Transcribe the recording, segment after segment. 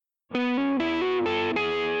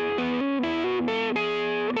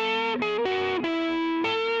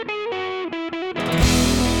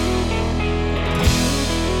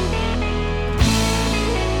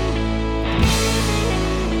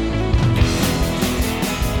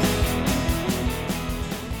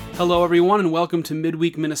Hello, everyone, and welcome to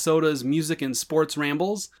Midweek Minnesota's Music and Sports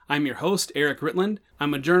Rambles. I'm your host, Eric Ritland.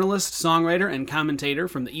 I'm a journalist, songwriter, and commentator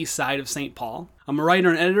from the east side of St. Paul. I'm a writer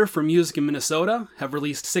and editor for Music in Minnesota, have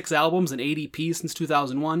released 6 albums and 8 EPs since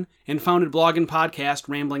 2001, and founded blog and podcast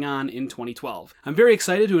Rambling On in 2012. I'm very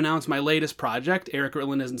excited to announce my latest project, Eric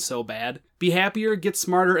Ritland Isn't So Bad. Be happier, get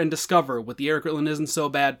smarter, and discover with the Eric Ritland Isn't So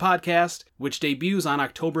Bad podcast, which debuts on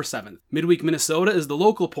October 7th. Midweek Minnesota is the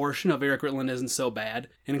local portion of Eric Ritland Isn't So Bad,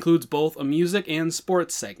 and includes both a music and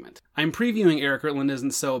sports segment. I'm previewing Eric Ritland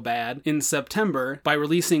Isn't So Bad in September by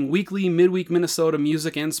releasing weekly Midweek Minnesota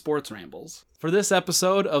music and sports rambles. For this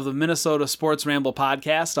episode of the Minnesota Sports Ramble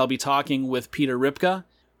podcast, I'll be talking with Peter Ripka,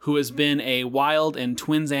 who has been a Wild and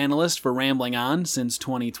Twins analyst for Rambling On since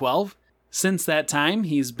 2012. Since that time,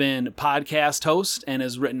 he's been podcast host and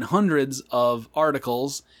has written hundreds of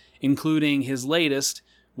articles, including his latest,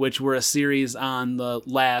 which were a series on the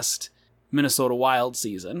last Minnesota Wild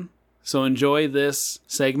season. So enjoy this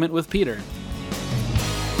segment with Peter.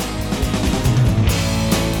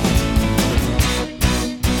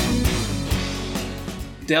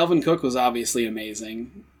 Dalvin Cook was obviously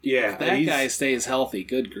amazing. Yeah. If that guy stays healthy,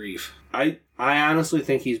 good grief. I honestly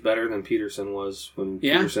think he's better than Peterson was when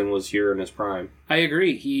Peterson was here in his prime. I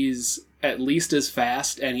agree. He's at least as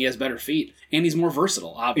fast, and he has better feet. And he's more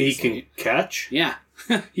versatile, obviously. He can catch. Yeah.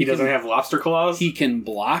 he doesn't have lobster claws. He can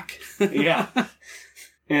block. Yeah.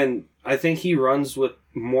 And I think he runs with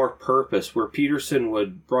more purpose, where Peterson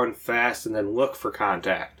would run fast and then look for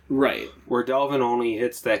contact. Right. Where Dalvin only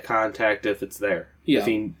hits that contact if it's there. Yeah.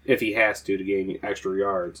 If he has to gain extra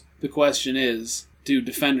yards. The question is, do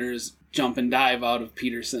defenders jump and dive out of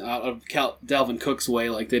Dalvin Cook's way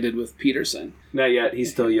like they did with Peterson? Not yet.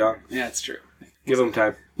 He's still young. Yeah, that's true. Give him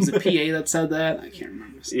time. Was it PA that said that? I can't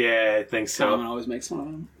remember. Yeah, I think so. Someone always makes fun of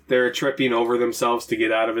him. They're tripping over themselves to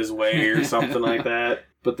get out of his way or something like that.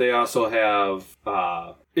 But they also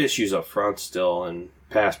have issues up front still and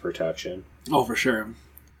pass protection. Oh, for sure.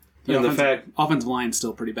 And the fact offensive line's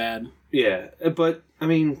still pretty bad. Yeah, but I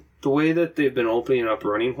mean, the way that they've been opening up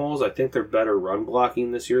running holes, I think they're better run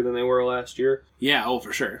blocking this year than they were last year. Yeah, oh,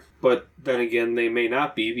 for sure. But then again, they may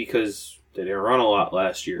not be because they didn't run a lot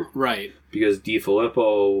last year. Right. Because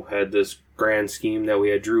DiFilippo had this grand scheme that we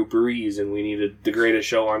had Drew Brees and we needed the greatest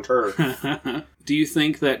show on turf. Do you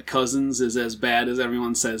think that Cousins is as bad as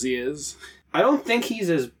everyone says he is? I don't think he's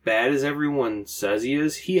as bad as everyone says he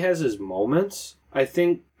is. He has his moments. I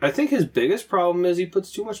think his biggest problem is he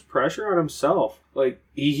puts too much pressure on himself. Like,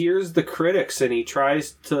 he hears the critics and he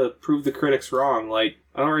tries to prove the critics wrong. Like,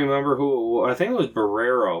 I don't remember who, I think it was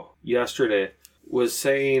Barrero yesterday, was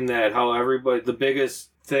saying that how the biggest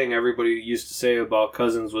thing everybody used to say about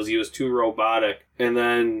Cousins was he was too robotic. And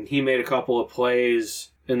then he made a couple of plays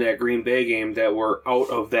in that Green Bay game that were out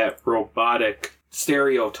of that robotic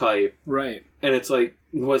stereotype. Right. And it's like,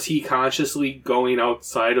 was he consciously going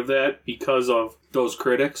outside of that because of those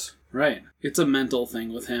critics? Right. It's a mental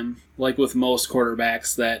thing with him, like with most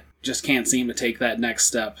quarterbacks that just can't seem to take that next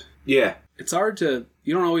step. Yeah. It's hard to...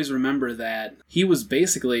 You don't always remember that he was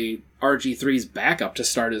basically RG3's backup to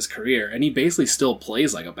start his career, and he basically still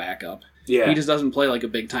plays like a backup. Yeah. He just doesn't play like a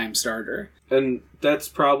big-time starter. And that's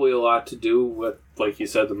probably a lot to do with, like you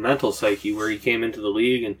said, the mental psyche, where he came into the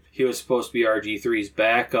league and he was supposed to be RG3's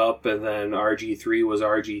backup, and then RG3 was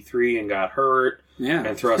RG3 and got hurt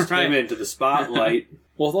and thrust him into the spotlight.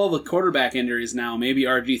 Well, with all the quarterback injuries now, maybe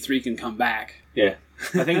RG3 can come back. Yeah.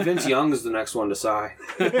 I think Vince Young is the next one to sign.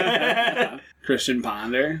 Christian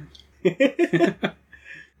Ponder.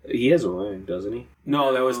 He has a ring, doesn't he?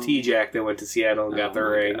 No, that was T-Jack that went to Seattle and got the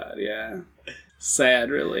ring. God, yeah. Sad,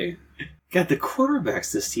 really. God, the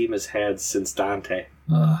quarterbacks this team has had since Dante.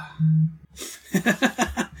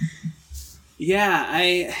 Yeah,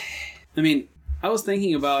 I mean, I was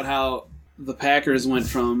thinking about how the Packers went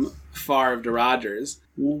from Favre to Rodgers.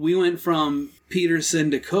 We went from Peterson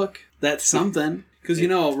to Cook. That's something. Because,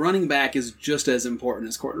 running back is just as important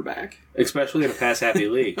as quarterback. Especially in a pass-happy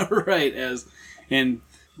league. Right. And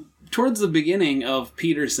towards the beginning of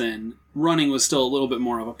Peterson, running was still a little bit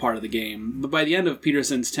more of a part of the game. But by the end of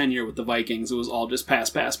Peterson's tenure with the Vikings, it was all just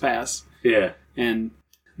pass, pass, pass. Yeah. And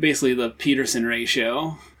basically the Peterson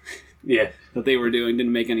ratio that they were doing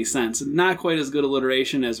didn't make any sense. Not quite as good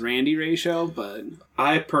alliteration as Randy ratio, but...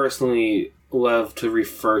 I personally love to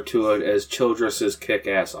refer to it as Childress's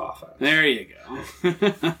kick-ass offense. There you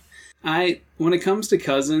go. When it comes to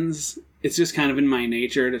Cousins, it's just kind of in my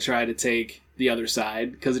nature to try to take the other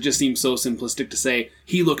side, because it just seems so simplistic to say,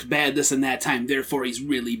 he looked bad this and that time, therefore he's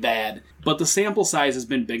really bad. But the sample size has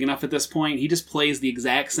been big enough at this point. He just plays the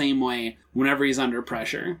exact same way whenever he's under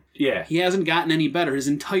pressure. Yeah. He hasn't gotten any better his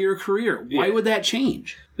entire career. Why would that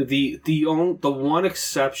change? The one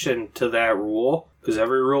exception to that rule, because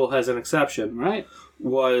every rule has an exception, Right.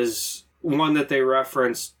 was one that they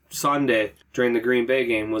referenced Sunday during the Green Bay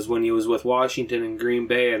game, was when he was with Washington in Green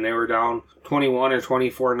Bay and they were down 21 or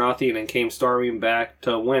 24-0 and came storming back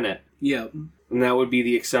to win it. Yeah. And that would be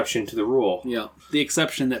the exception to the rule. Yeah. The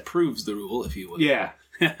exception that proves the rule, if you will. Yeah.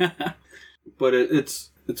 But it's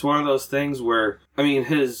one of those things where, I mean,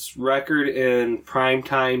 his record in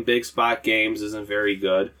primetime big spot games isn't very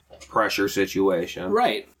good. Pressure situation.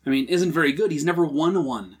 Right. I mean, isn't very good. He's never won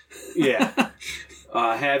one. Yeah.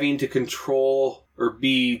 Having to control or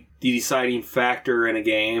be the deciding factor in a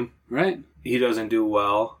game, Right. he doesn't do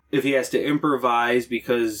well. If he has to improvise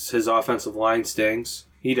because his offensive line stinks,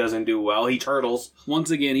 he doesn't do well. He turtles.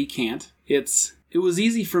 Once again, he can't. It was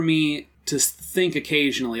easy for me to think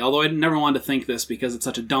occasionally, although I never wanted to think this because it's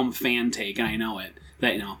such a dumb fan take, and I know it,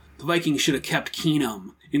 that, the Vikings should have kept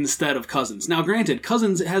Keenum instead of Cousins. Now, granted,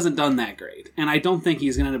 Cousins hasn't done that great, and I don't think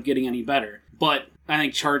he's going to end up getting any better. But I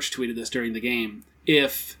think Charge tweeted this during the game.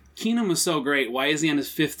 If Keenum was so great, why is he on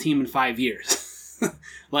his fifth team in 5 years?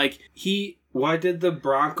 Why did the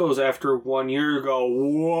Broncos after 1 year go,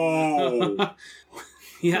 whoa?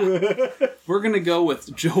 Yeah. We're going to go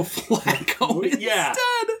with Joe Flacco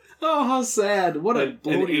instead. Oh, how sad. What a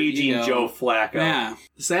an aging ego. Joe Flacco. Yeah.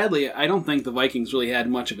 Sadly, I don't think the Vikings really had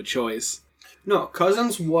much of a choice. No,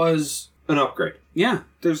 Cousins was an upgrade. Yeah.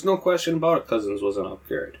 There's no question about it. Cousins was an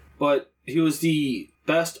upgrade. But he was the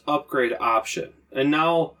best upgrade option. And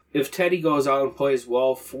now, if Teddy goes out and plays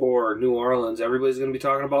well for New Orleans, everybody's going to be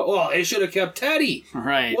talking about, oh, they should have kept Teddy.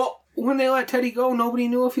 Right. Well, when they let Teddy go, nobody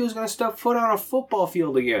knew if he was going to step foot on a football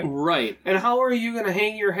field again. Right. And how are you going to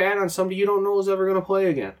hang your hat on somebody you don't know is ever going to play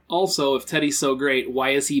again? Also, if Teddy's so great,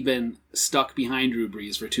 why has he been stuck behind Drew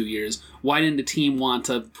Brees for 2 years? Why didn't the team want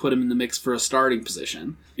to put him in the mix for a starting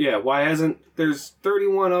position? Yeah, why hasn't... There's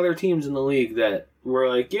 31 other teams in the league that were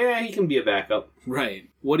like, yeah, he can be a backup. Right.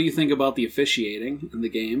 What do you think about the officiating in the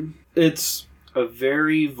game? It's a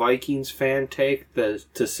very Vikings fan take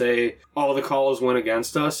to say, all the calls went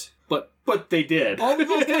against us. But they did. All the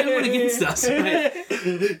calls kind of went against us.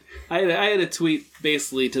 Right? I had a tweet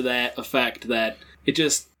basically to that effect that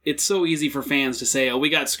it's so easy for fans to say, oh, we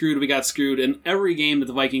got screwed. And every game that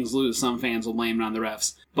the Vikings lose, some fans will blame it on the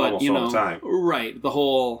refs. But, almost all the time. Right, the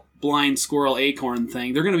whole blind squirrel acorn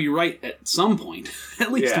thing, they're going to be right at some point.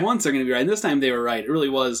 At least once they're going to be right. And this time they were right. It really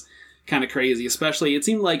was kind of crazy. Especially, it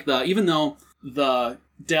seemed like even though the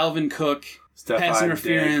Dalvin Cook pass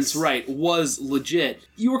interference, Diggs. was legit,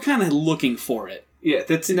 you were kind of looking for it. Yeah,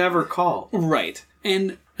 that's never called. Right.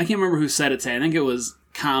 And I can't remember who said it today. I think it was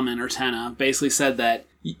Common or Tenna basically said that,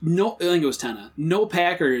 I think it was Tenna, no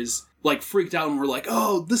Packers freaked out and were like,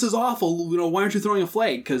 oh, this is awful, why aren't you throwing a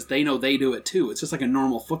flag? Because they know they do it too. It's just like a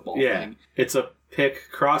normal football thing. It's a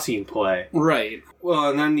pick crossing play. Right.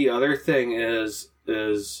 Well, and then the other thing is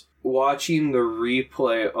watching the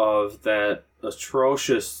replay of that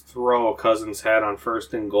atrocious throw Cousins had on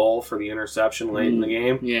 1st and goal for the interception late in the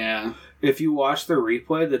game. Yeah. If you watch the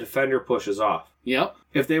replay, the defender pushes off. Yep.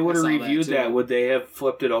 If they would have reviewed that, would they have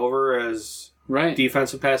flipped it over as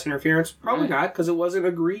defensive pass interference? Probably not, because it wasn't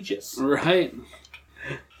egregious. Right.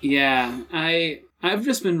 Yeah. I've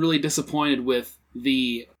just been really disappointed with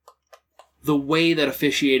the way that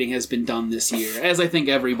officiating has been done this year, as I think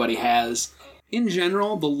everybody has. In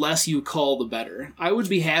general, the less you call, the better. I would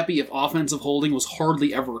be happy if offensive holding was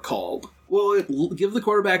hardly ever called. Well, give the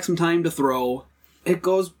quarterback some time to throw. It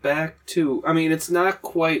goes back to... I mean, it's not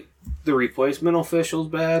quite the replacement officials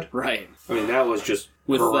bad. Right. I mean, that was just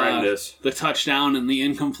horrendous. The touchdown and the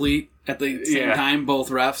incomplete at the same time, both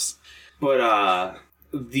refs. But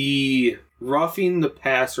the roughing the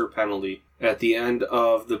passer penalty at the end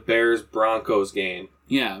of the Bears-Broncos game...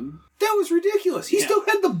 Yeah. That was ridiculous. He still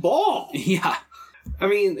had the ball. Yeah. I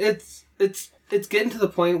mean, it's getting to the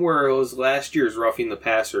point where it was last year's roughing the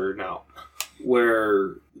passer now,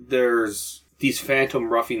 where there's these phantom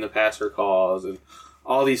roughing the passer calls and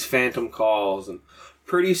all these phantom calls, and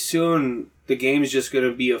pretty soon the game's just going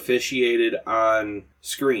to be officiated on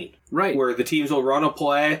screen. Right. Where the teams will run a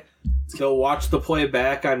play, they'll watch the play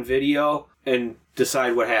back on video, and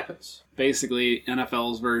decide what happens. Basically,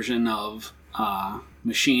 NFL's version of...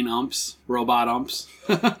 machine umps, robot umps.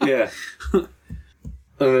 Yeah. And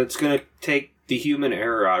it's going to take the human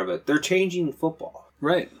error out of it. They're changing football.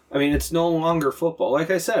 Right. I mean, it's no longer football.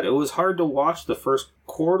 Like I said, it was hard to watch the first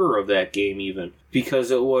quarter of that game even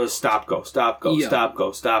because it was stop, go, stop, go, Yeah. stop,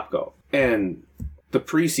 go, stop, go. And the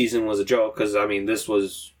preseason was a joke because, I mean, this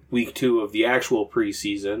was week 2 of the actual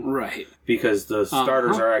preseason Right. because the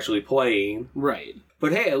starters are actually playing. Right.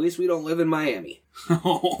 But hey, at least we don't live in Miami.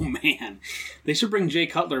 Oh, man. They should bring Jay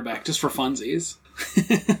Cutler back just for funsies.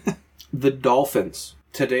 The Dolphins,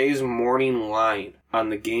 today's morning line on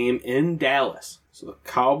the game in Dallas. So the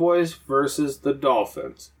Cowboys versus the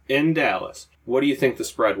Dolphins in Dallas. What do you think the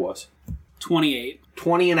spread was? 28.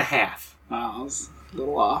 20.5. Wow, I was a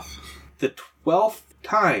little off. The 12th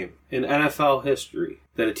time in NFL history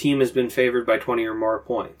that a team has been favored by 20 or more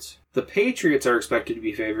points. The Patriots are expected to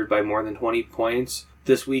be favored by more than 20 points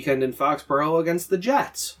this weekend in Foxborough against the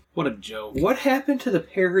Jets. What a joke. What happened to the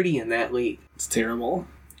parity in that league? It's terrible.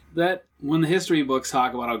 That, when the history books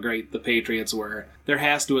talk about how great the Patriots were, there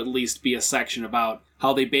has to at least be a section about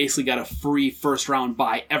how they basically got a free first-round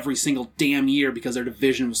bye every single damn year because their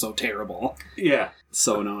division was so terrible. Yeah.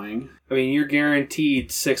 So annoying. I mean, you're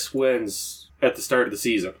guaranteed 6 wins at the start of the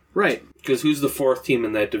season. Right. Because who's the 4th team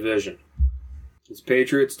in that division? It's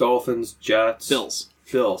Patriots, Dolphins, Jets. Bills.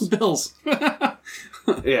 Bills.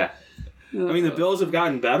 Yeah. I mean, the Bills have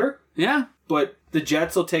gotten better, Yeah. but the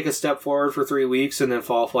Jets will take a step forward for 3 weeks and then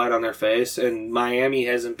fall flat on their face, and Miami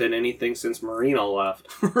hasn't been anything since Marino left.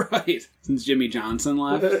 Right. Since Jimmy Johnson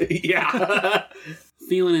left. Yeah.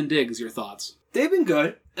 Thielen and Diggs, your thoughts? They've been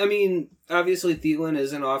good. I mean, obviously Thielen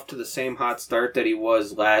isn't off to the same hot start that he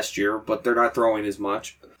was last year, but they're not throwing as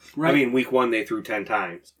much. Right. I mean, week 1 they threw 10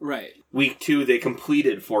 times. Right. Week 2 they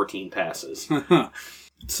completed 14 passes.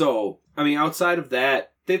 So, I mean, outside of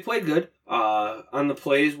that, they played good. On the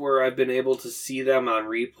plays where I've been able to see them on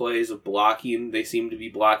replays of blocking, they seem to be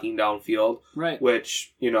blocking downfield. Right.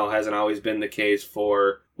 Which, hasn't always been the case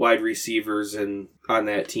for wide receivers and on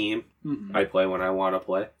that team. Mm-hmm. I play when I want to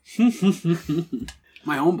play.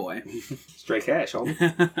 My homeboy. Straight cash,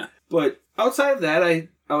 homie. But outside of that, I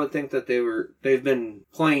would think that they've been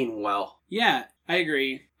playing well. Yeah, I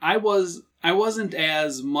agree. I wasn't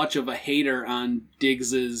as much of a hater on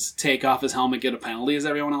Diggs's take off his helmet, get a penalty as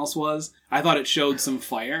everyone else was. I thought it showed some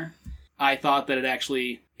fire. I thought that I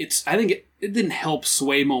think it didn't help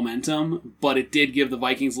sway momentum, but it did give the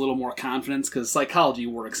Vikings a little more confidence because psychology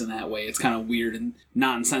works in that way. It's kind of weird and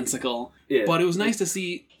nonsensical. Yeah. But it was nice to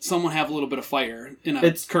see someone have a little bit of fire in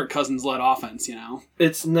a Kirk Cousins-led offense,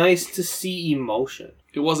 It's nice to see emotion.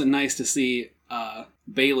 It wasn't nice to see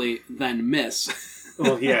Bailey then miss.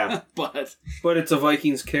 Oh, yeah. But it's a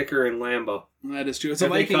Vikings kicker in Lambeau. That is true.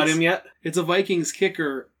 Have they cut him yet? It's a Vikings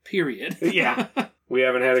kicker, period. Yeah. We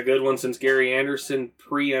haven't had a good one since Gary Anderson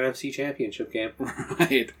pre-NFC Championship game.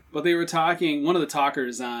 Right. But they were talking, one of the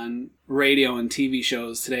talkers on radio and TV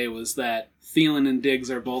shows today was that Thielen and Diggs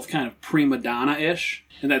are both kind of prima donna-ish,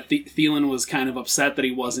 and that Thielen was kind of upset that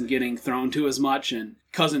he wasn't getting thrown to as much, and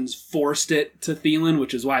Cousins forced it to Thielen,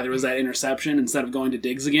 which is why there was that interception instead of going to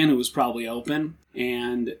Diggs again, who was probably open.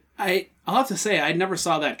 And I'll have to say, I never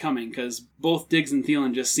saw that coming, because both Diggs and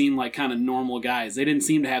Thielen just seemed like kind of normal guys. They didn't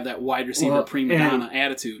seem to have that wide receiver prima donna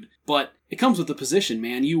attitude. But it comes with the position,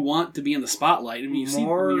 man. You want to be in the spotlight. I mean, when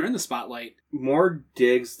you're in the spotlight. More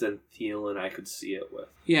Diggs than Thielen I could see it with.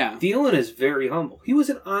 Yeah. Thielen is very humble. He was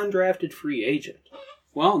an undrafted free agent.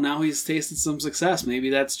 Well, now he's tasted some success. Maybe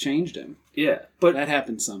that's changed him. Yeah, but that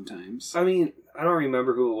happens sometimes. I mean, I don't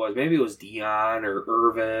remember who it was. Maybe it was Dion or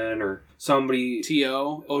Irvin or somebody.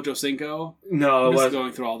 T.O. Ocho Cinco. No, it was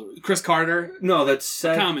going through all the Chris Carter. No, that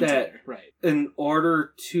said that right. In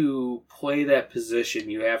order to play that position,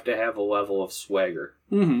 you have to have a level of swagger.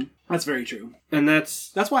 Mm-hmm. That's very true. And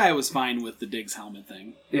that's why I was fine with the Diggs helmet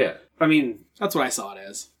thing. Yeah, I mean, that's what I saw it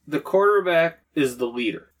as. The quarterback is the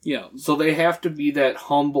leader. Yeah. So they have to be that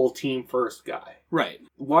humble team first guy. Right.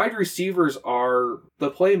 Wide receivers are the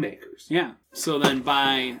playmakers. Yeah. So then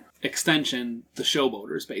by extension, the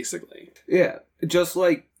showboaters, basically. Yeah. Just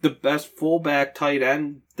like the best fullback tight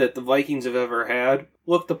end that the Vikings have ever had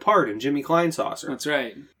looked the part in Jimmy Kleinsaucer. That's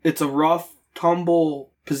right. It's a rough,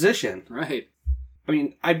 tumble position. Right. I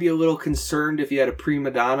mean, I'd be a little concerned if you had a prima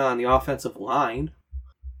donna on the offensive line.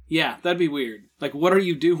 Yeah, that'd be weird. Like, what are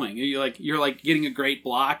you doing? You're like getting a great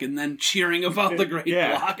block and then cheering about the great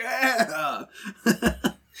block.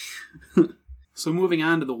 So moving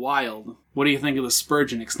on to the Wild, what do you think of the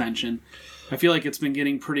Spurgeon extension? I feel like it's been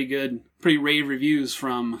getting pretty rave reviews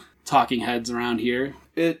from talking heads around here.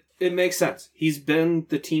 It makes sense. He's been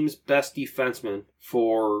the team's best defenseman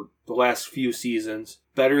for the last few seasons.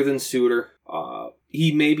 Better than Suter.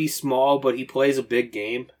 he may be small, but he plays a big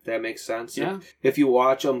game, if that makes sense. Yeah. If you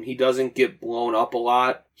watch him, he doesn't get blown up a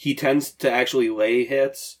lot. He tends to actually lay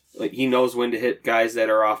hits. Like, he knows when to hit guys that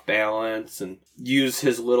are off balance and use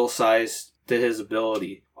his little size to his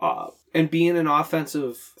ability. And being an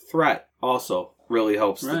offensive threat also really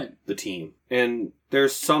helps the team. And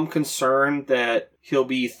there's some concern that he'll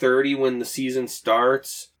be 30 when the season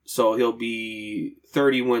starts, so he'll be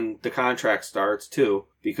 30 when the contract starts too,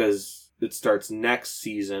 because it starts next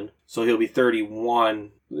season. So he'll be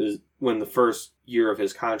 31 when the first year of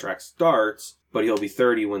his contract starts, but he'll be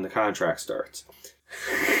 30 when the contract starts.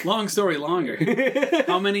 Long story longer.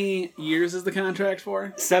 How many years is the contract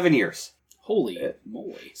for? 7 years. Holy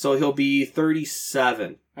moly. So he'll be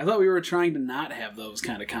 37. I thought we were trying to not have those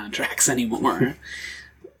kind of contracts anymore.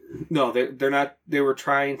 No, they're not. They were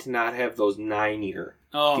trying to not have those 9-year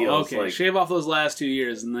deals. Okay. Shave off those last 2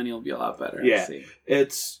 years and then you'll be a lot better. Yeah.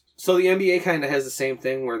 So the NBA kind of has the same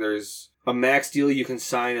thing where there's a max deal you can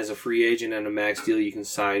sign as a free agent and a max deal you can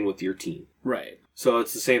sign with your team. Right. So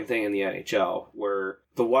it's the same thing in the NHL, where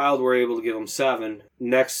the Wild were able to give him 7.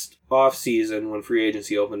 Next offseason, when free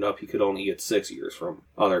agency opened up, he could only get 6 years from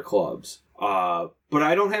other clubs. But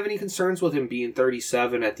I don't have any concerns with him being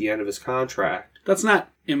 37 at the end of his contract. That's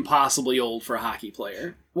not impossibly old for a hockey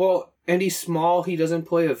player. Well, and he's small. He doesn't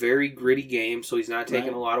play a very gritty game, so he's not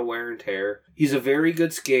taking a lot of wear and tear. He's a very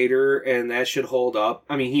good skater, and that should hold up.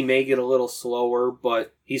 I mean, he may get a little slower,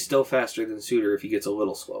 but he's still faster than Suter if he gets a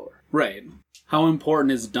little slower. Right. How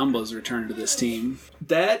important is Dumba's return to this team?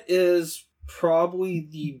 That is probably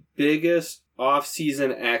the biggest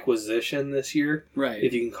off-season acquisition this year. Right.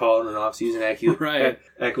 If you can call it an off-season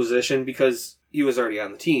acquisition, because he was already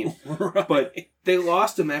on the team. Right. But they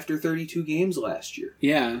lost him after 32 games last year.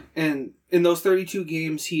 Yeah. And in those 32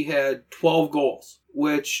 games, he had 12 goals,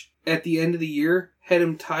 which at the end of the year had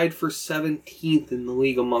him tied for 17th in the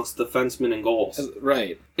league amongst defensemen and goals.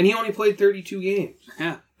 Right. And he only played 32 games.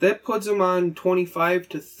 Yeah. That puts him on 25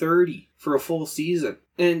 to 30 for a full season.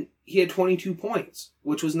 And he had 22 points,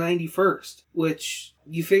 which was 91st, which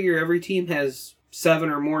you figure every team has 7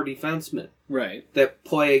 or more defensemen that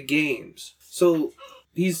play games. So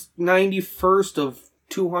he's 91st of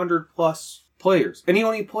 200 plus players. And he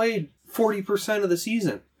only played 40% of the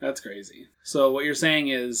season. That's crazy. So what you're saying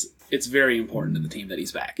is it's very important to the team that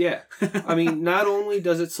he's back. Yeah. I mean, not only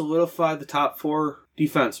does it solidify the top 4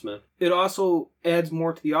 defensemen, it also adds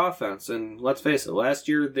more to the offense. And let's face it, last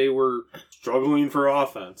year they were struggling for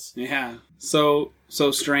offense. Yeah. So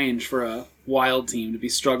strange for a Wild team to be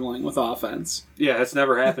struggling with offense. Yeah, that's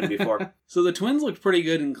never happened before. So the Twins looked pretty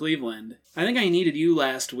good in Cleveland. I think I needed you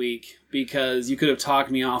last week because you could have talked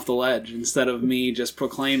me off the ledge instead of me just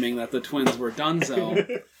proclaiming that the Twins were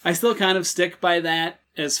donezo. I still kind of stick by that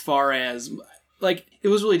as far as, like, it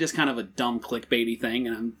was really just kind of a dumb clickbaity thing,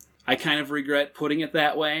 and I kind of regret putting it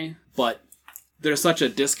that way, but there's such a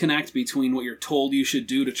disconnect between what you're told you should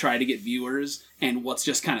do to try to get viewers and what's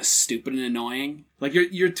just kind of stupid and annoying. Like,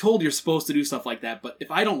 you're told you're supposed to do stuff like that, but if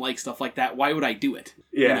I don't like stuff like that, why would I do it?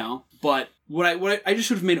 Yeah. You know? But I just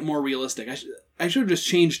should have made it more realistic. I should have just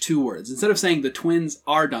changed 2 words. Instead of saying the Twins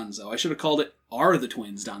are donezo, I should have called it are the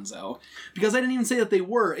Twins donezo. Because I didn't even say that they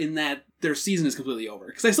were, in that their season is completely over.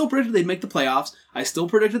 Because I still predicted they'd make the playoffs. I still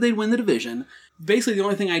predicted they'd win the division. Basically, the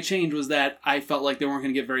only thing I changed was that I felt like they weren't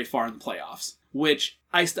going to get very far in the playoffs. Which,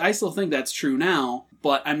 I still think that's true now,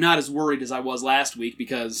 but I'm not as worried as I was last week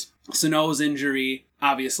because Sano's injury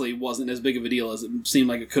obviously wasn't as big of a deal as it seemed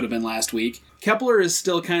like it could have been last week. Kepler is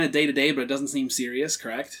still kind of day-to-day, but it doesn't seem serious,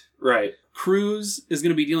 correct? Right. Cruz is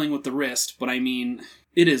going to be dealing with the wrist, but I mean,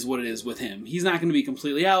 it is what it is with him. He's not going to be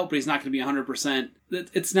completely out, but he's not going to be 100%.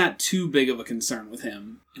 It's not too big of a concern with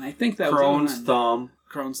him. And I think that Crohn's thumb.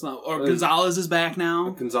 Or Gonzalez is back now.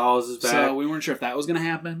 Gonzalez is back. So we weren't sure if that was going to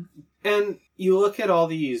happen. And you look at all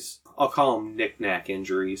these, I'll call them knick-knack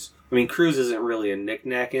injuries. I mean, Cruz isn't really a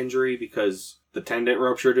knick-knack injury because the tendon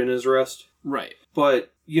ruptured in his wrist. Right.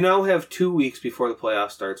 But you now have 2 weeks before the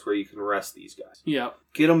playoff starts where you can rest these guys. Yeah.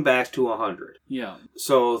 Get them back to 100. Yeah.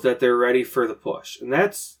 So that they're ready for the push. And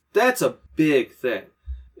that's a big thing,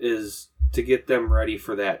 is to get them ready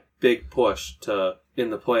for that big push to in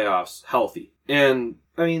the playoffs healthy. And,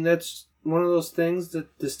 I mean, that's one of those things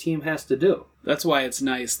that this team has to do. That's why it's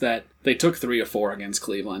nice that they took 3 of 4 against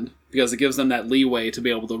Cleveland, because it gives them that leeway to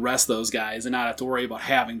be able to rest those guys and not have to worry about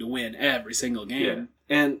having to win every single game.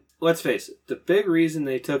 Yeah. And let's face it, the big reason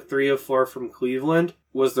they took 3 of 4 from Cleveland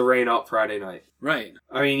was the rain out Friday night. Right.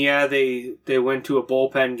 I mean, yeah, they went to a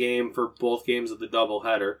bullpen game for both games of the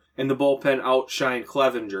doubleheader, and the bullpen outshined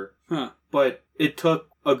Clevenger. Huh. But it took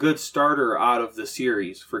a good starter out of the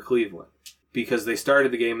series for Cleveland. because they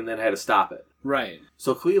started the game and then had to stop it. Right.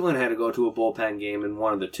 So Cleveland had to go to a bullpen game in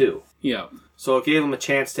one of the two. Yep. So it gave them a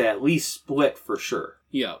chance to at least split for sure.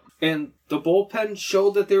 Yep. And the bullpen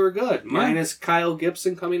showed that they were good, minus Kyle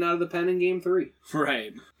Gibson coming out of the pen in Game 3.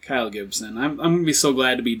 Right. Kyle Gibson. I'm going to be so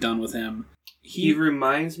glad to be done with him. He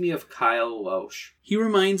reminds me of Kyle Loesch. He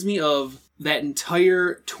reminds me of that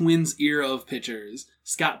entire Twins era of pitchers.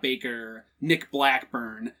 Scott Baker, Nick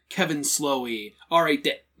Blackburn, Kevin Slowey, R.A.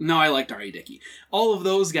 Dick. No, I liked R.A. Dickey. All of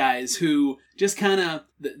those guys who just kind of,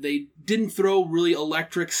 they didn't throw really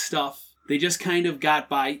electric stuff. They just kind of got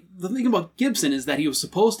by. The thing about Gibson is that he was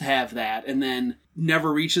supposed to have that and then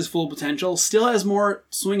never reached his full potential. Still has more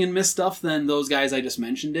swing and miss stuff than those guys I just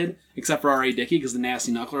mentioned did, except for R.A. Dickey because the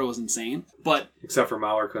nasty knuckler was insane. But except for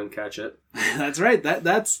Mauer couldn't catch it. That's right. That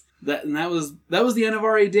was the end of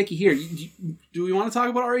R.A. Dickey. Here, do we want to talk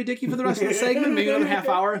about R.A. Dickey for the rest of the segment? Maybe another half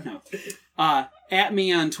hour? No. At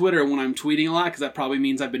me on Twitter when I'm tweeting a lot because that probably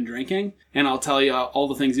means I've been drinking, and I'll tell you all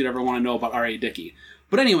the things you'd ever want to know about R.A. Dickey.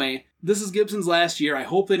 But anyway, this is Gibson's last year. I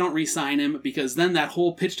hope they don't re-sign him because then that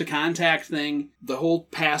whole pitch-to-contact thing, the whole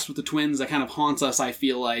past with the Twins that kind of haunts us, I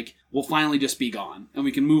feel like, will finally just be gone. And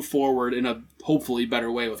we can move forward in a hopefully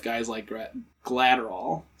better way with guys like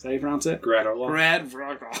Glatterall. Is that how you pronounce it?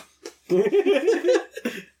 Gratterall.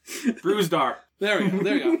 Bruzdar. There we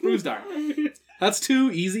go. Bruzdar. That's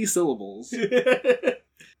 2 easy syllables.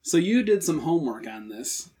 So you did some homework on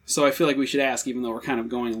this. So I feel like we should ask, even though we're kind of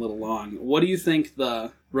going a little long, what do you think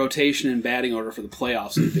the rotation and batting order for the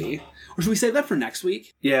playoffs would be? Or should we save that for next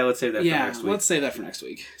week? Yeah, let's save that for next week. Yeah, let's save that for next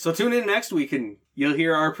week. So tune in next week and you'll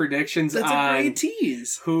hear our predictions That's on a great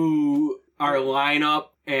tease. Who our lineup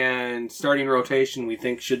and starting rotation we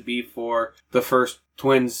think should be for the first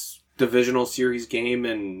Twins divisional series game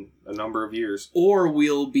in a number of years. Or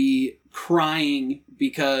we'll be crying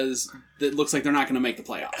because it looks like they're not going to make the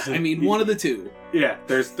playoffs. I mean, one of the two. Yeah,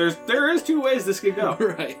 there is 2 ways this could go.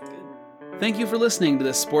 Right. Thank you for listening to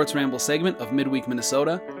this Sports Ramble segment of Midweek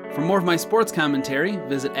Minnesota. For more of my sports commentary,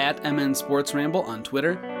 visit @MNSportsRamble on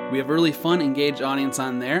Twitter. We have a really fun, engaged audience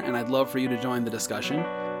on there, and I'd love for you to join the discussion.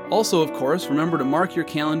 Also, of course, remember to mark your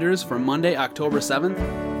calendars for Monday, October 7th,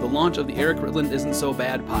 the launch of the Eric Ritland Isn't So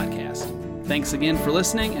Bad podcast. Thanks again for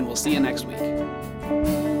listening, and we'll see you next week.